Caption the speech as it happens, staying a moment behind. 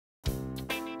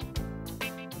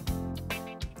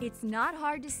It's not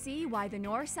hard to see why the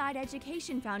Northside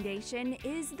Education Foundation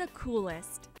is the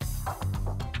coolest.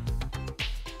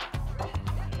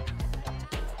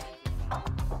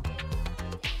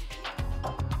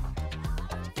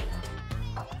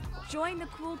 Join the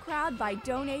cool crowd by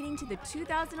donating to the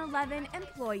 2011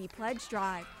 Employee Pledge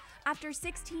Drive. After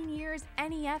 16 years,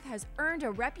 NEF has earned a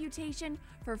reputation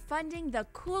for funding the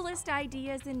coolest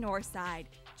ideas in Northside,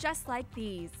 just like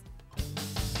these.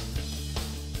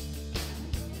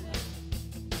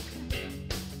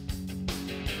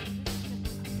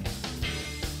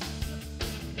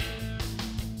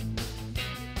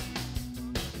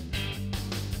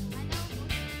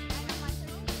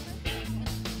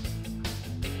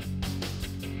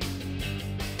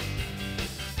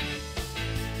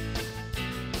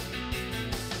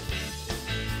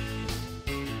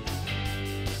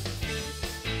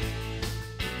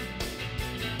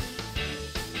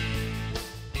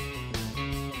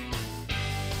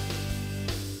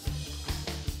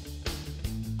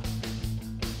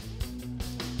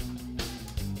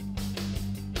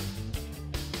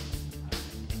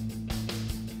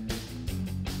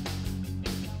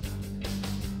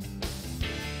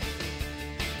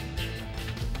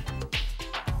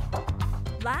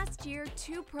 Last year,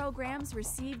 2 programs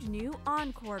received new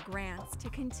Encore grants to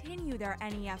continue their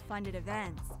NEF-funded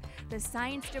events: the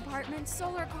Science Department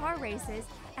Solar Car Races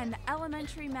and the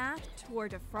Elementary Math Tour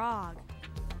de Frog.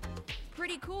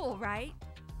 Pretty cool, right?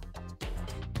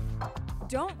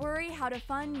 Don't worry how to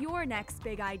fund your next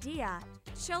big idea.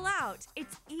 Chill out.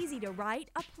 It's easy to write,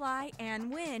 apply,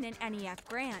 and win an NEF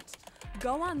grant.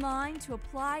 Go online to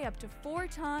apply up to 4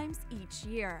 times each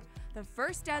year. The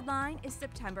first deadline is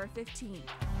September 15th.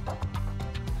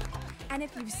 And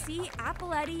if you see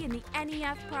Apple-Eddie in the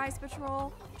NEF Prize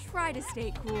Patrol, try to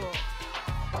stay cool.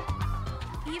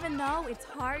 Even though it's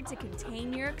hard to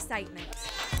contain your excitement.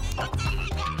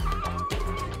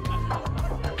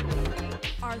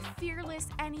 Our fearless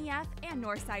NEF and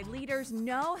Northside leaders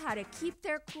know how to keep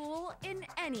their cool in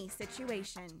any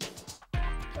situation.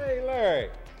 Hey,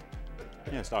 Larry.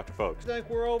 Yes, Dr. Folks. Think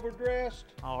we're overdressed?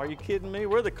 Oh, are you kidding me?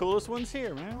 We're the coolest ones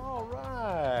here, man. All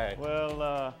right.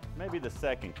 Well, maybe the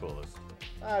second coolest.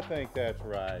 I think that's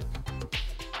right.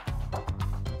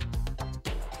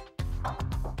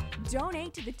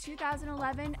 Donate to the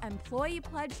 2011 Employee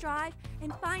Pledge Drive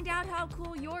and find out how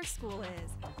cool your school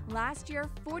is. Last year,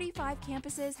 45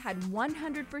 campuses had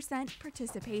 100%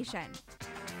 participation.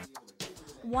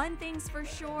 One thing's for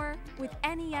sure, with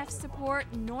NEF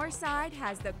support, Northside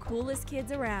has the coolest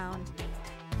kids around.